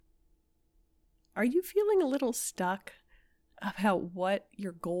Are you feeling a little stuck about what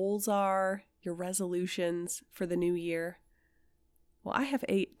your goals are, your resolutions for the new year? Well, I have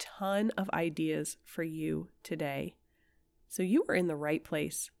a ton of ideas for you today. So you are in the right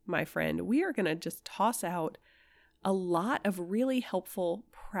place, my friend. We are going to just toss out a lot of really helpful,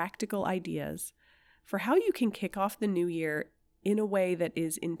 practical ideas for how you can kick off the new year in a way that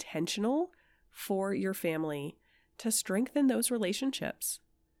is intentional for your family to strengthen those relationships.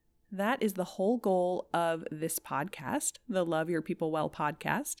 That is the whole goal of this podcast, the Love Your People Well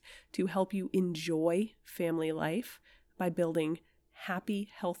podcast, to help you enjoy family life by building happy,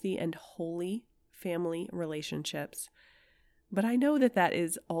 healthy, and holy family relationships. But I know that that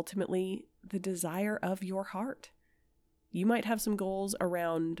is ultimately the desire of your heart. You might have some goals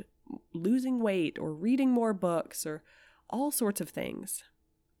around losing weight or reading more books or all sorts of things.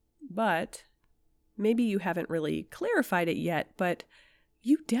 But maybe you haven't really clarified it yet, but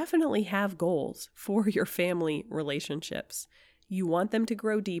you definitely have goals for your family relationships. You want them to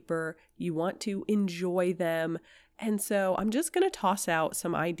grow deeper. You want to enjoy them. And so I'm just going to toss out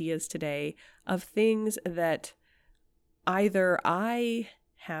some ideas today of things that either I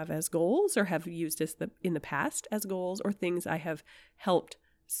have as goals or have used in the past as goals, or things I have helped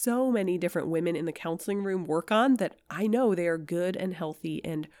so many different women in the counseling room work on that I know they are good and healthy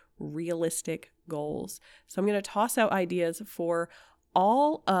and realistic goals. So I'm going to toss out ideas for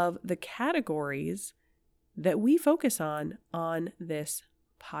all of the categories that we focus on this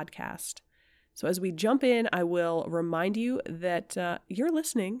podcast. So as we jump in, I will remind you that you're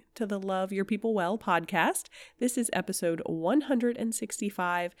listening to the Love Your People Well podcast. This is episode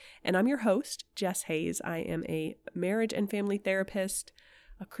 165, and I'm your host, Jess Hayes. I am a marriage and family therapist,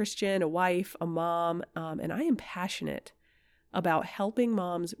 a Christian, a wife, a mom, and I am passionate about helping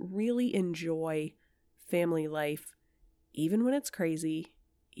moms really enjoy family life, even when it's crazy,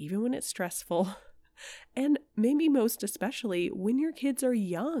 even when it's stressful, and maybe most especially when your kids are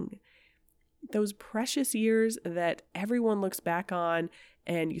young. Those precious years that everyone looks back on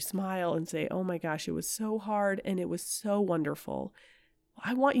and you smile and say, oh my gosh, it was so hard and it was so wonderful.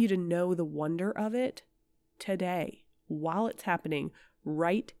 I want you to know the wonder of it today while it's happening,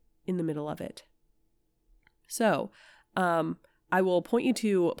 right in the middle of it. So, I will point you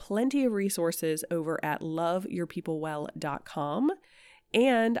to plenty of resources over at loveyourpeoplewell.com.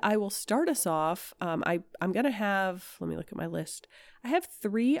 And I will start us off. I'm going to have, let me look at my list. I have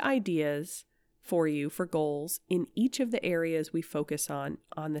 3 ideas for you for goals in each of the areas we focus on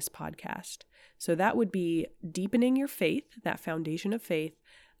this podcast. So that would be deepening your faith, that foundation of faith,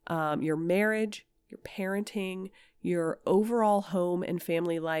 your marriage, your parenting, your overall home and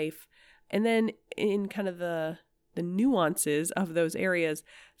family life, and then in kind of the nuances of those areas,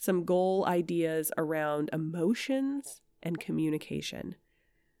 some goal ideas around emotions and communication.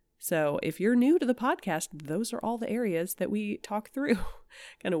 So if you're new to the podcast, those are all the areas that we talk through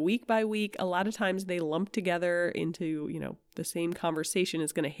kind of week by week. A lot of times they lump together into, the same conversation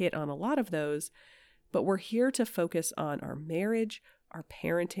is going to hit on a lot of those, but we're here to focus on our marriage, our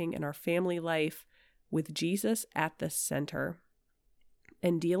parenting, and our family life with Jesus at the center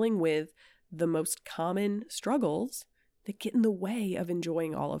and dealing with the most common struggles that get in the way of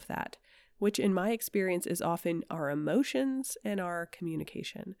enjoying all of that, which in my experience is often our emotions and our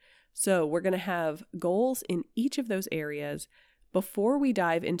communication. So we're going to have goals in each of those areas. Before we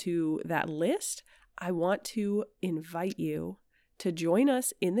dive into that list, I want to invite you to join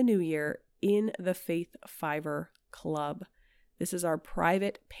us in the new year in the Faith Fiver Club. This is our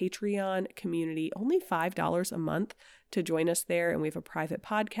private Patreon community, only $5 a month to join us there. And we have a private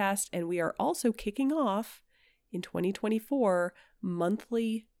podcast. And we are also kicking off in 2024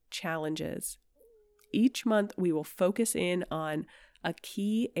 monthly challenges. Each month, we will focus in on a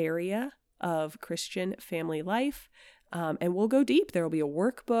key area of Christian family life, and we'll go deep. There will be a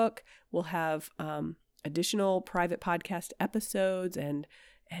workbook. We'll have additional private podcast episodes and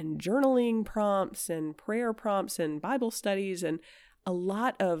journaling prompts and prayer prompts and Bible studies and a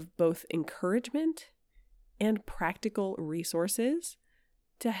lot of both encouragement and practical resources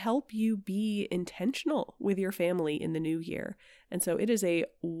to help you be intentional with your family in the new year. And so it is a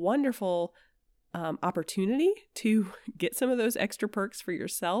wonderful opportunity to get some of those extra perks for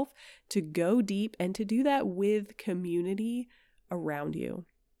yourself, to go deep, and to do that with community around you.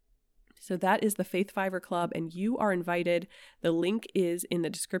 So that is the Faith Fiver Club, and you are invited. The link is in the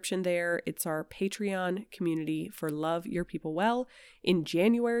description there. It's our Patreon community for Love Your People Well. In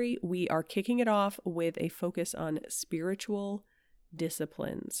January, we are kicking it off with a focus on spiritual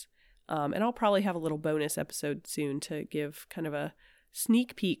disciplines. And I'll probably have a little bonus episode soon to give kind of a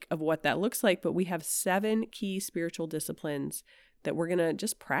sneak peek of what that looks like. But we have 7 key spiritual disciplines that we're going to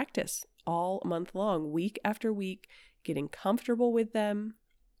just practice all month long, week after week, getting comfortable with them,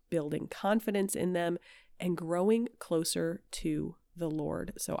 building confidence in them, and growing closer to the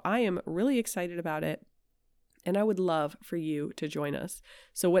Lord. So I am really excited about it, and I would love for you to join us.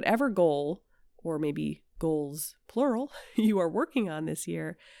 So whatever goal, or maybe goals plural, you are working on this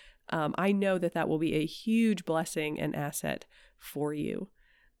year, I know that will be a huge blessing and asset for you.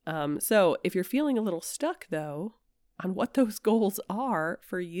 So if you're feeling a little stuck, though, on what those goals are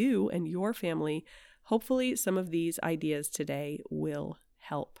for you and your family, hopefully some of these ideas today will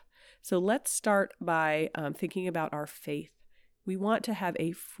help. So let's start by thinking about our faith. We want to have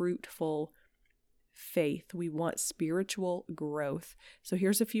a fruitful faith. We want spiritual growth. So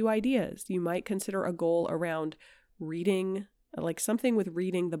here's a few ideas. You might consider a goal around reading, like something with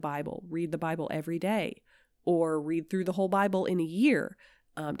reading the Bible. Read the Bible every day, or read through the whole Bible in a year.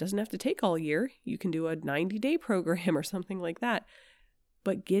 Doesn't have to take all year. You can do a 90-day program or something like that.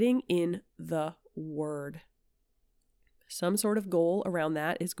 But getting in the Word. Some sort of goal around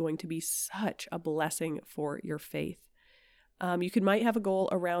that is going to be such a blessing for your faith. You might have a goal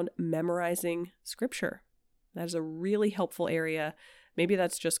around memorizing scripture. That is a really helpful area. Maybe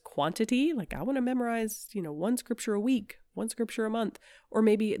that's just quantity, like I want to memorize, one scripture a week, one scripture a month, or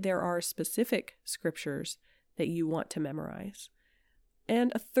maybe there are specific scriptures that you want to memorize.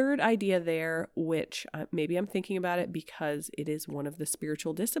 And a third idea there, which maybe I'm thinking about it because it is one of the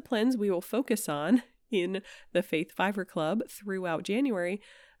spiritual disciplines we will focus on in the Faith Fiver Club throughout January,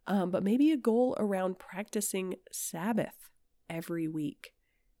 but maybe a goal around practicing Sabbath every week,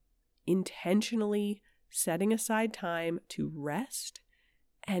 intentionally setting aside time to rest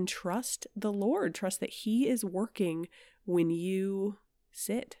and trust the Lord. Trust that He is working when you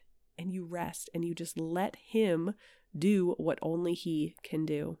sit and you rest and you just let Him do what only He can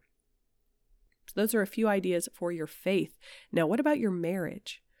do. So those are a few ideas for your faith. Now, what about your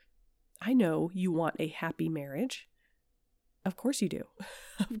marriage? I know you want a happy marriage. Of course you do.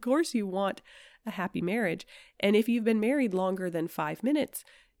 Of course you want a happy marriage. And if you've been married longer than 5 minutes,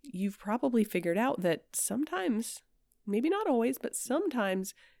 you've probably figured out that sometimes, maybe not always, but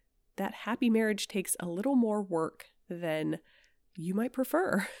sometimes that happy marriage takes a little more work than you might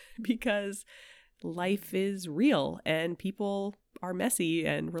prefer because life is real and people are messy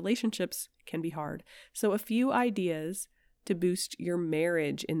and relationships can be hard. So a few ideas to boost your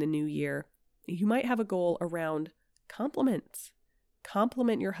marriage in the new year. You might have a goal around compliments.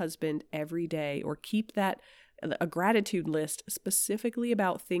 Compliment your husband every day, or keep a gratitude list specifically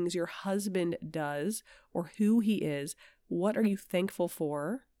about things your husband does or who he is. What are you thankful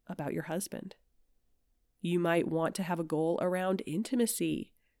for about your husband? You might want to have a goal around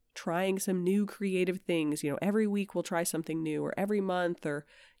intimacy, trying some new creative things. Every week we'll try something new, or every month, or,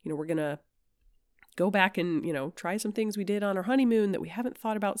 we're going to go back and, try some things we did on our honeymoon that we haven't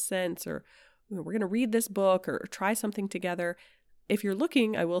thought about since, or we're going to read this book or try something together. If you're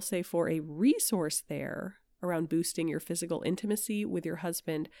looking, I will say, for a resource there around boosting your physical intimacy with your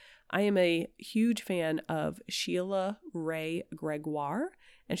husband, I am a huge fan of Sheila Wray Gregoire,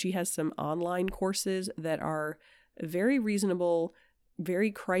 and she has some online courses that are very reasonable,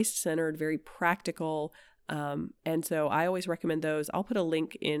 very Christ-centered, very practical, and so I always recommend those. I'll put a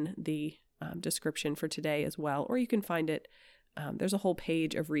link in the description for today as well, or you can find it. There's a whole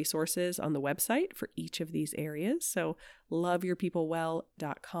page of resources on the website for each of these areas. So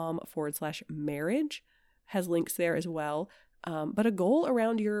loveyourpeoplewell.com/marriage has links there as well. But a goal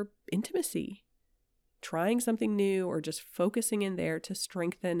around your intimacy, trying something new, or just focusing in there to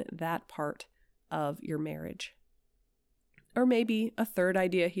strengthen that part of your marriage. Or maybe a third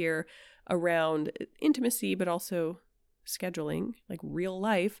idea here around intimacy, but also scheduling, like real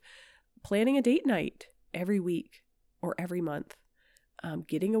life, planning a date night every week or every month,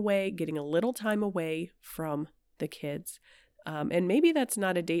 getting a little time away from the kids. And maybe that's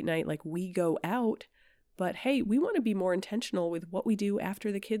not a date night like we go out, but hey, we want to be more intentional with what we do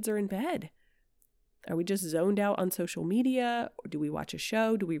after the kids are in bed. Are we just zoned out on social media? Or do we watch a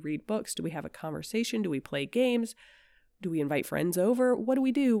show? Do we read books? Do we have a conversation? Do we play games? Do we invite friends over? What do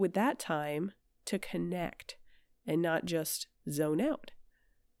we do with that time to connect and not just zone out?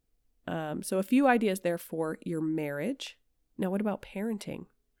 So a few ideas there for your marriage. Now, what about parenting?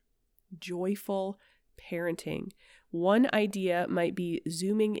 Joyful parenting. One idea might be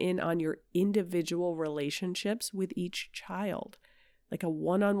zooming in on your individual relationships with each child, like a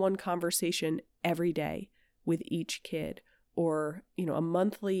one-on-one conversation every day with each kid, or, a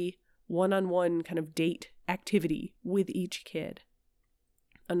monthly one-on-one kind of date activity with each kid.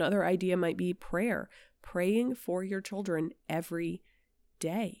 Another idea might be prayer, praying for your children every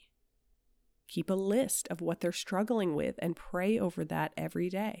day. Keep a list of what they're struggling with and pray over that every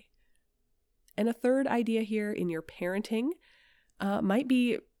day. And a third idea here in your parenting might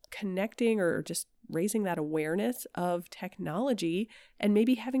be connecting or just raising that awareness of technology and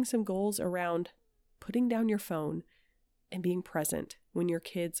maybe having some goals around putting down your phone and being present when your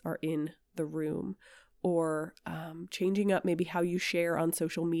kids are in the room, or changing up maybe how you share on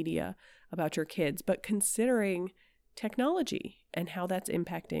social media about your kids, but considering technology and how that's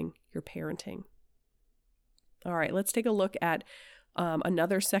impacting your parenting. All right, let's take a look at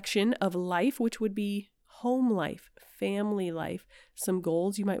another section of life, which would be home life, family life, some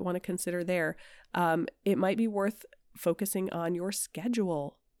goals you might want to consider there. It might be worth focusing on your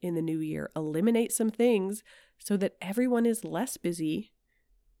schedule in the new year. Eliminate some things so that everyone is less busy,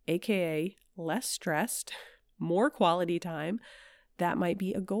 aka less stressed, more quality time. That might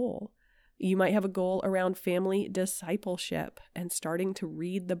be a goal. You might have a goal around family discipleship and starting to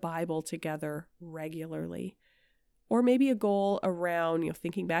read the Bible together regularly. Or maybe a goal around,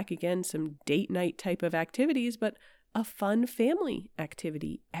 thinking back again, some date night type of activities, but a fun family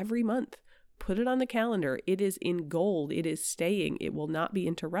activity every month. Put it on the calendar. It is in gold. It is staying. It will not be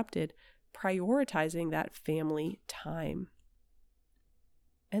interrupted. Prioritizing that family time.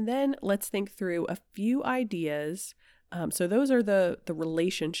 And then let's think through a few ideas. So those are the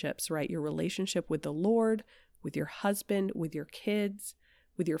relationships, right? Your relationship with the Lord, with your husband, with your kids,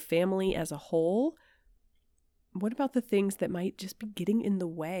 with your family as a whole. What about the things that might just be getting in the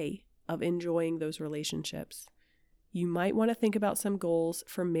way of enjoying those relationships? You might want to think about some goals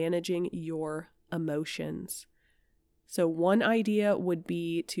for managing your emotions. So one idea would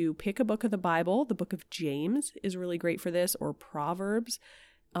be to pick a book of the Bible. The book of James is really great for this, or Proverbs,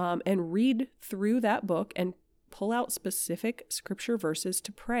 and read through that book and pull out specific scripture verses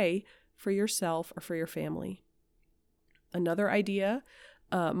to pray for yourself or for your family. Another idea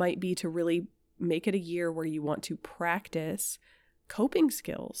might be to really make it a year where you want to practice coping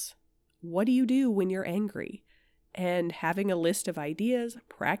skills. What do you do when you're angry? And having a list of ideas,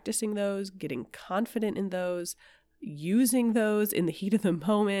 practicing those, getting confident in those, using those in the heat of the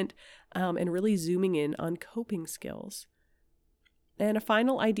moment, and really zooming in on coping skills. And a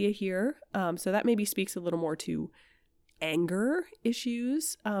final idea here, so that maybe speaks a little more to anger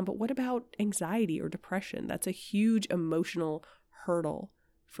issues, but what about anxiety or depression? That's a huge emotional hurdle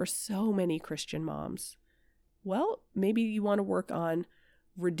for so many Christian moms. Well, maybe you want to work on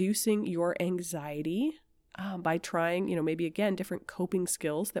reducing your anxiety by trying, maybe again, different coping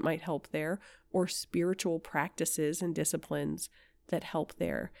skills that might help there, or spiritual practices and disciplines that help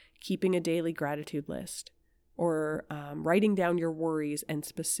there. Keeping a daily gratitude list, or writing down your worries and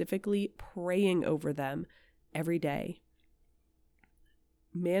specifically praying over them every day.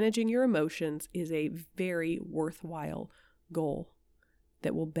 Managing your emotions is a very worthwhile goal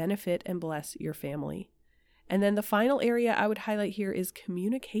that will benefit and bless your family. And then the final area I would highlight here is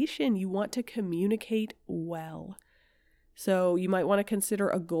communication. You want to communicate well. So you might want to consider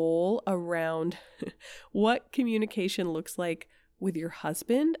a goal around what communication looks like with your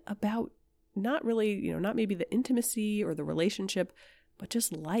husband about not really, not maybe the intimacy or the relationship, but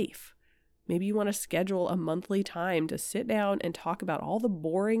just life. Maybe you want to schedule a monthly time to sit down and talk about all the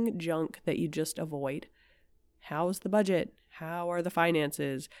boring junk that you just avoid. How's the budget? How are the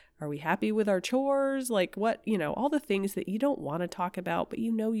finances? Are we happy with our chores? Like what, all the things that you don't want to talk about, but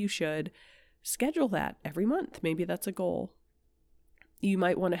you should. Schedule that every month. Maybe that's a goal. You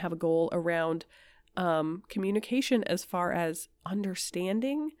might want to have a goal around communication as far as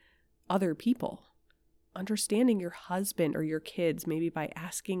understanding other people, understanding your husband or your kids, maybe by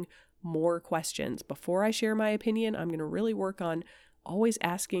asking more questions. Before I share my opinion, I'm going to really work on always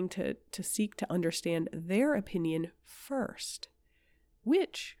asking to seek to understand their opinion first,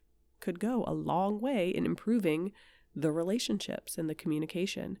 which could go a long way in improving the relationships and the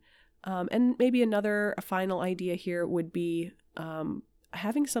communication. And maybe a final idea here would be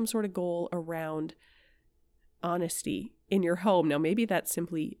having some sort of goal around honesty in your home. Now, maybe that's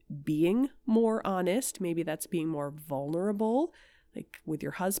simply being more honest. Maybe that's being more vulnerable, like with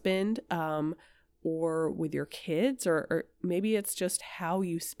your husband, or with your kids, or maybe it's just how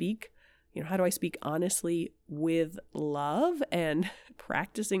you speak. How do I speak honestly with love, and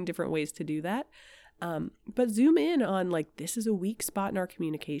practicing different ways to do that. But zoom in on this is a weak spot in our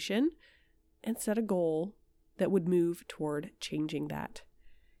communication, and set a goal that would move toward changing that.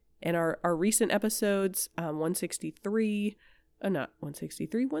 And our recent episodes,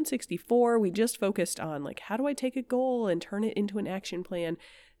 164, we just focused on how do I take a goal and turn it into an action plan.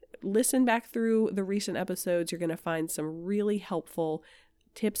 Listen back through the recent episodes. You're going to find some really helpful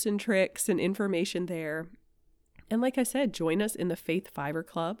tips and tricks and information there. And like I said, join us in the Faith Fiber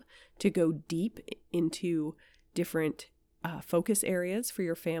Club to go deep into different focus areas for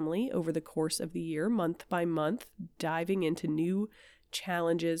your family over the course of the year, month by month, diving into new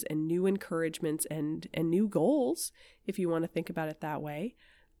challenges and new encouragements and new goals, if you want to think about it that way.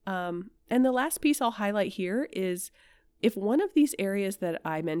 And the last piece I'll highlight here is if one of these areas that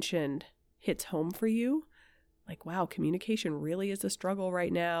I mentioned hits home for you, like, wow, communication really is a struggle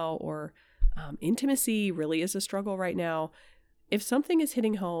right now, or intimacy really is a struggle right now. If something is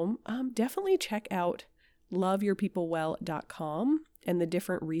hitting home, definitely check out loveyourpeoplewell.com and the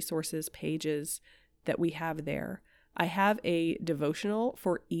different resources pages that we have there. I have a devotional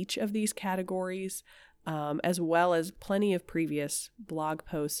for each of these categories, as well as plenty of previous blog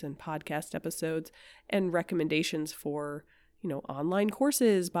posts and podcast episodes and recommendations for, online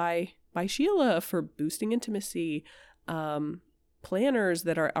courses by Sheila for boosting intimacy, planners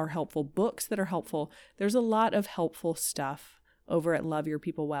that are helpful, books that are helpful. There's a lot of helpful stuff over at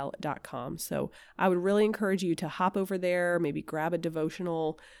loveyourpeoplewell.com. So I would really encourage you to hop over there, maybe grab a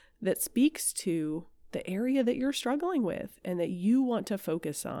devotional that speaks to the area that you're struggling with and that you want to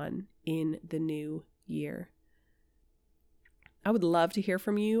focus on in the new year. I would love to hear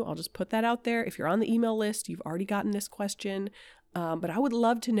from you. I'll just put that out there. If you're on the email list, you've already gotten this question, but I would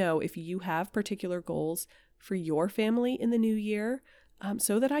love to know if you have particular goals for your family in the new year,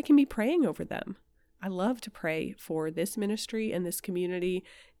 so that I can be praying over them. I love to pray for this ministry and this community.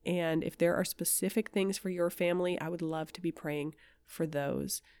 And if there are specific things for your family, I would love to be praying for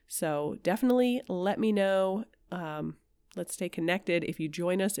those. So definitely let me know. Let's stay connected. If you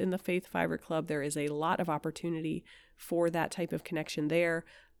join us in the Faith Fiver Club, there is a lot of opportunity for that type of connection there.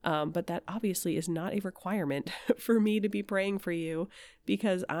 But that obviously is not a requirement for me to be praying for you,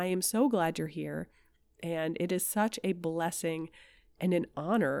 because I am so glad you're here. And it is such a blessing and an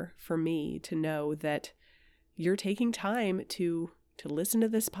honor for me to know that you're taking time to listen to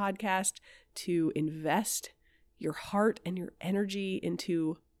this podcast, to invest your heart and your energy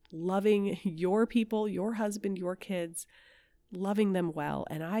into loving your people, your husband, your kids, loving them well.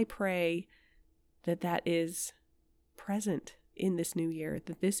 And I pray that that is present in this new year,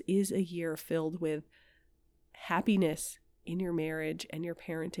 that this is a year filled with happiness in your marriage and your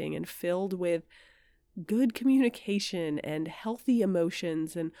parenting, and filled with good communication and healthy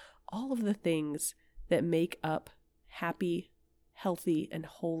emotions and all of the things that make up happy, healthy, and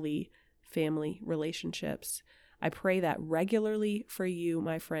holy family relationships. I pray that regularly for you,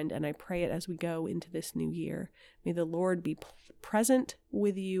 my friend, and I pray it as we go into this new year. May the Lord be present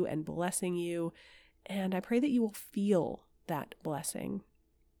with you and blessing you, and I pray that you will feel that blessing,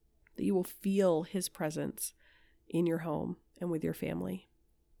 that you will feel His presence in your home and with your family.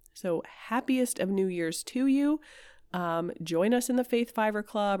 So happiest of New Year's to you. Join us in the Faith Fiver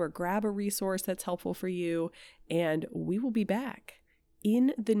Club or grab a resource that's helpful for you. And we will be back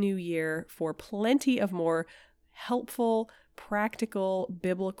in the new year for plenty of more helpful, practical,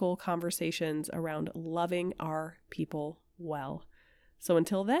 biblical conversations around loving our people well. So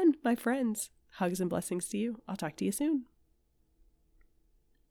until then, my friends, hugs and blessings to you. I'll talk to you soon.